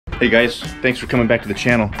Hey guys, thanks for coming back to the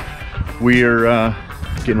channel. We're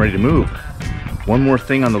getting ready to move. One more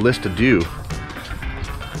thing on the list to do.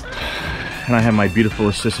 And I have my beautiful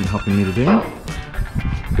assistant helping me today.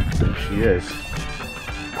 There she is.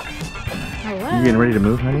 Hello. You getting ready to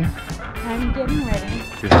move, honey? I'm getting ready.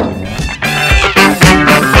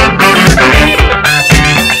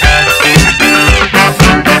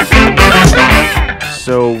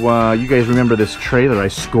 So you guys remember this trailer I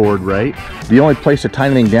scored, right? The only place to tie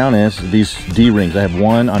anything down is these D-rings. I have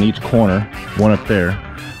one on each corner, one up there,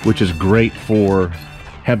 which is great for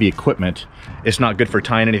heavy equipment. It's not good for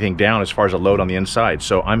tying anything down as far as a load on the inside.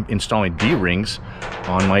 So I'm installing D-rings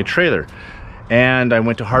on my trailer. And I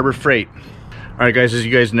went to Harbor Freight. All right, guys, as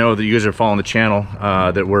you guys know, that you guys are following the channel,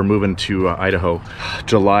 that we're moving to Idaho.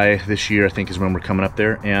 July this year, I think, is when we're coming up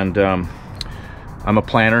there. And I'm a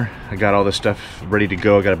planner. I got all this stuff ready to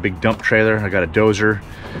go. I got a big dump trailer. I got a dozer.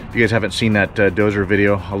 If you guys haven't seen that dozer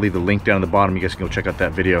video, I'll leave the link down at the bottom. You guys can go check out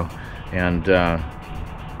that video. And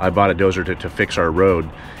I bought a dozer to fix our road.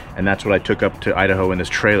 And that's what I took up to Idaho in this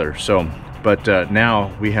trailer. So, but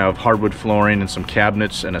now we have hardwood flooring and some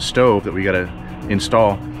cabinets and a stove that we got to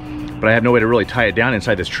install. But I have no way to really tie it down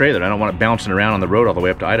inside this trailer. I don't want it bouncing around on the road all the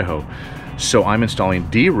way up to Idaho. So I'm installing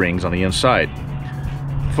D-rings on the inside.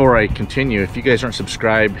 Before I continue, if you guys aren't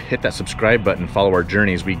subscribed, hit that subscribe button and follow our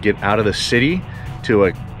journey as we get out of the city to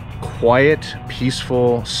a quiet,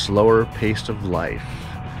 peaceful, slower pace of life.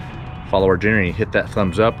 Follow our journey, hit that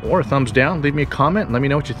thumbs up or a thumbs down, leave me a comment and let me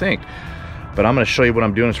know what you think. But I'm going to show you what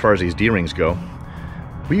I'm doing as far as these D-rings go.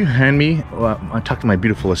 Will you hand me, I talked to my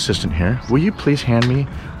beautiful assistant here, will you please hand me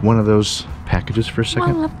one of those packages for a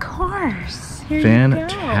second? Well, of course. Here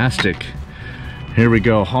Fantastic. Here we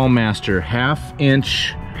go, Hallmaster 1/2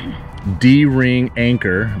 inch D-ring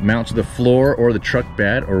anchor, mounts to the floor or the truck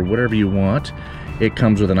bed or whatever you want. It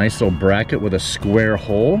comes with a nice little bracket with a square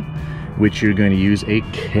hole, which you're going to use a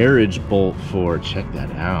carriage bolt for. Check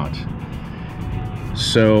that out.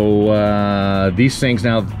 So these things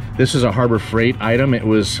now, this is a Harbor Freight item. It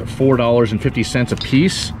was $4.50 a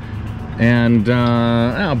piece, and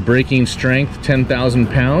breaking strength 10,000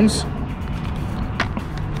 pounds.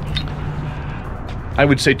 I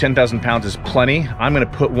would say 10,000 pounds is plenty. I'm going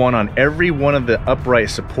to put one on every one of the upright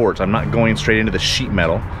supports. I'm not going straight into the sheet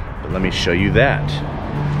metal, but let me show you that.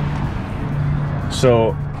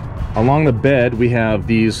 So along the bed we have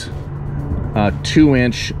these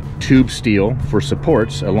 2-inch tube steel for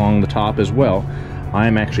supports along the top as well.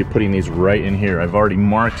 I'm actually putting these right in here. I've already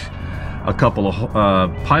marked a couple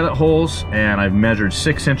of pilot holes and I've measured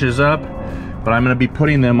 6 inches up, but I'm going to be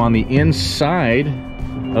putting them on the inside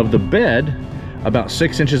of the bed, about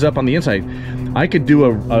 6 inches up on the inside. I could do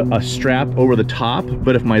a strap over the top,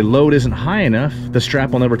 but if my load isn't high enough, the strap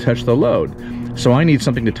will never touch the load. So I need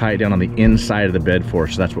something to tie it down on the inside of the bed for,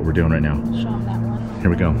 so that's what we're doing right now. Show them that one. Here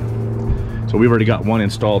we go. So we've already got one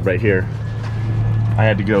installed right here. I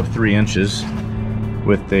had to go 3 inches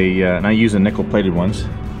with the, and I use the nickel plated ones.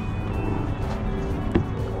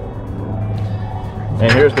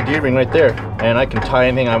 And here's the D-ring right there. And I can tie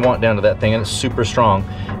anything I want down to that thing, and it's super strong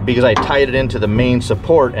because I tied it into the main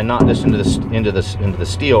support and not just into the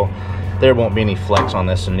steel. There won't be any flex on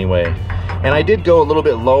this in any way. And I did go a little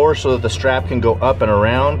bit lower so that the strap can go up and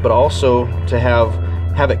around, but also to have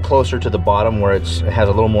it closer to the bottom where it has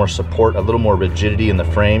a little more support, a little more rigidity in the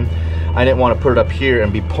frame. I didn't want to put it up here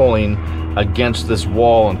and be pulling against this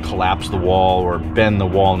wall and collapse the wall or bend the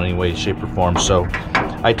wall in any way, shape, or form. So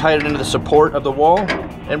I tied it into the support of the wall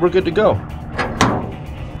and we're good to go.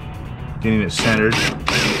 Getting it centered.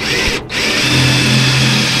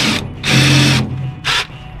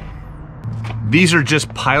 These are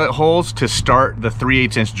just pilot holes to start the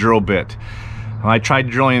 3/8 inch drill bit. I tried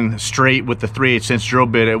drilling straight with the 3/8 inch drill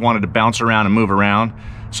bit. It wanted to bounce around and move around.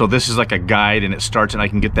 So this is like a guide, and it starts, and I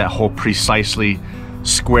can get that hole precisely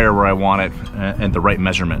square where I want it and the right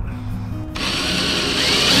measurement.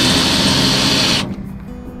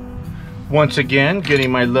 Once again, getting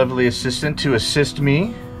my lovely assistant to assist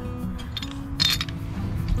me.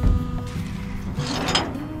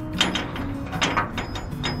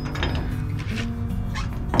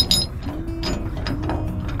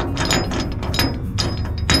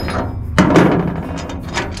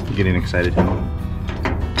 Getting excited?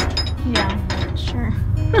 Yeah, sure.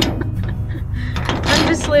 I'm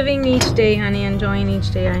just living each day, honey, enjoying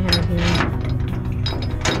each day I have here.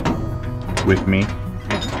 With me?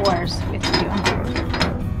 Of course, with you.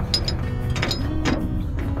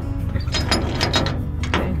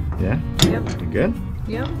 Okay. Yeah? Yep. You good?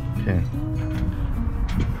 Yep. Okay.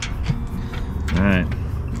 All right.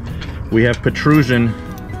 We have protrusion.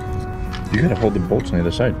 You gotta hold the bolts on the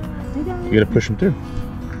other side. You gotta push them through.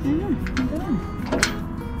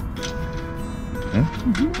 Yeah?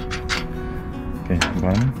 Okay,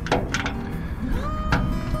 bottom.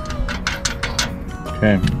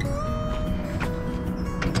 Okay.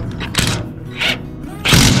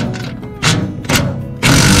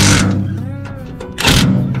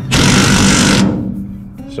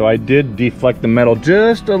 So I did deflect the metal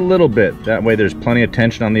just a little bit. That way there's plenty of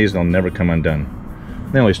tension on these, they'll never come undone.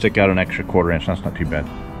 They only stick out an extra 1/4 inch, that's not too bad.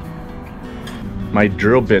 My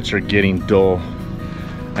drill bits are getting dull.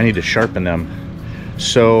 I need to sharpen them.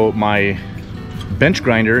 So my bench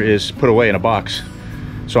grinder is put away in a box.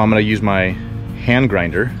 So I'm gonna use my hand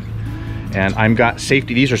grinder. And I've got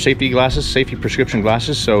safety, these are safety glasses, safety prescription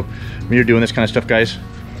glasses. So when you're doing this kind of stuff, guys.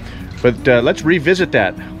 But let's revisit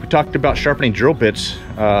that. We talked about sharpening drill bits,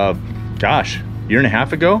 gosh, a year and a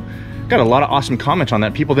half ago. Got a lot of awesome comments on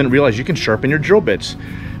that. People didn't realize you can sharpen your drill bits.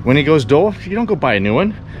 When it goes dull, you don't go buy a new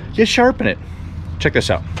one, you sharpen it. Check this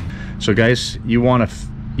out. So guys, you wanna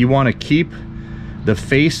keep the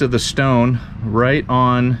face of the stone right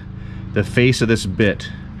on the face of this bit.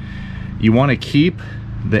 You wanna keep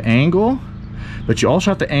the angle, but you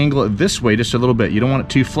also have to angle it this way just a little bit. You don't want it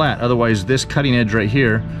too flat, otherwise this cutting edge right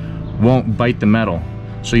here won't bite the metal.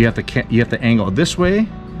 So you have to angle it this way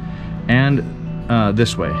and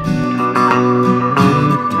this way.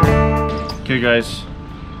 Okay guys,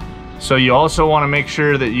 so you also want to make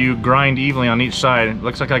sure that you grind evenly on each side. It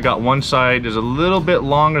looks like I got one side is a little bit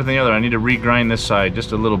longer than the other. I need to regrind this side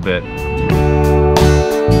just a little bit.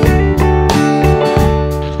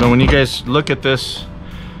 So when you guys look at this,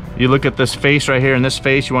 you look at this face right here and this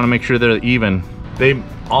face, you want to make sure they're even. They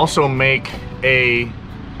also make a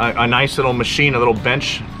nice little machine, a little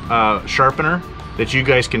bench sharpener that you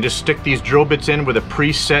guys can just stick these drill bits in with a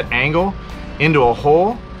preset angle into a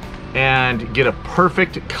hole and get a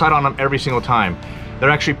perfect cut on them every single time. They're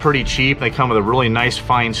actually pretty cheap. They come with a really nice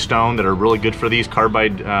fine stone that are really good for these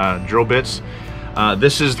carbide drill bits.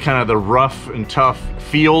 This is kind of the rough and tough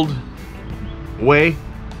field way,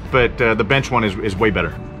 but the bench one is way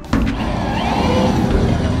better.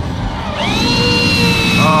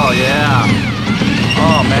 Oh yeah.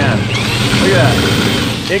 Oh man, look at that.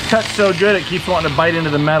 It cuts so good it keeps wanting to bite into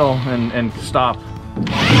the metal and stop.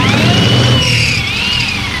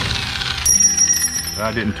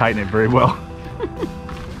 I didn't tighten it very well.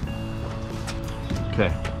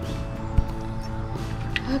 Okay.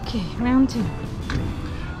 Okay, round 2.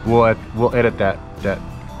 We'll edit that.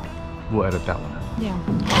 We'll edit that one. Yeah.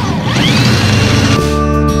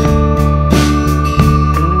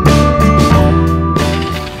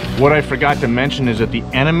 What I forgot to mention is that the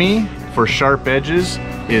enemy for sharp edges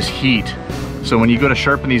is heat. So when you go to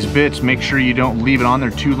sharpen these bits, make sure you don't leave it on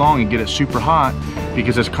there too long and get it super hot,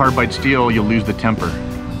 because as carbide steel, you'll lose the temper.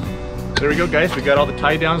 There we go guys, we got all the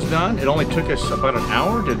tie downs done. It only took us about an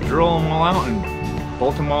hour to drill them all out and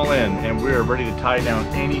bolt them all in, and we're ready to tie down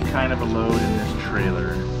any kind of a load in this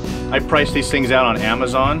trailer. I priced these things out on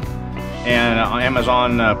Amazon and on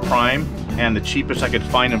Amazon Prime, and the cheapest I could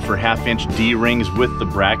find them for 1/2 inch D-rings with the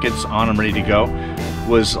brackets on them ready to go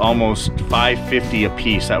was almost $5.50 a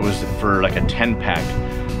piece. That was for like a 10-pack.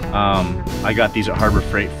 I got these at Harbor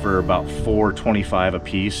Freight for about $4.25 a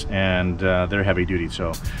piece, and they're heavy duty.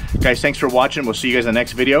 So guys, thanks for watching. We'll see you guys in the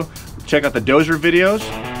next video. Check out the dozer videos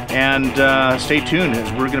and stay tuned,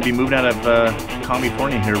 as we're going to be moving out of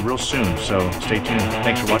California here real soon. So stay tuned.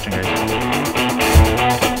 Thanks for watching,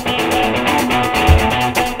 guys.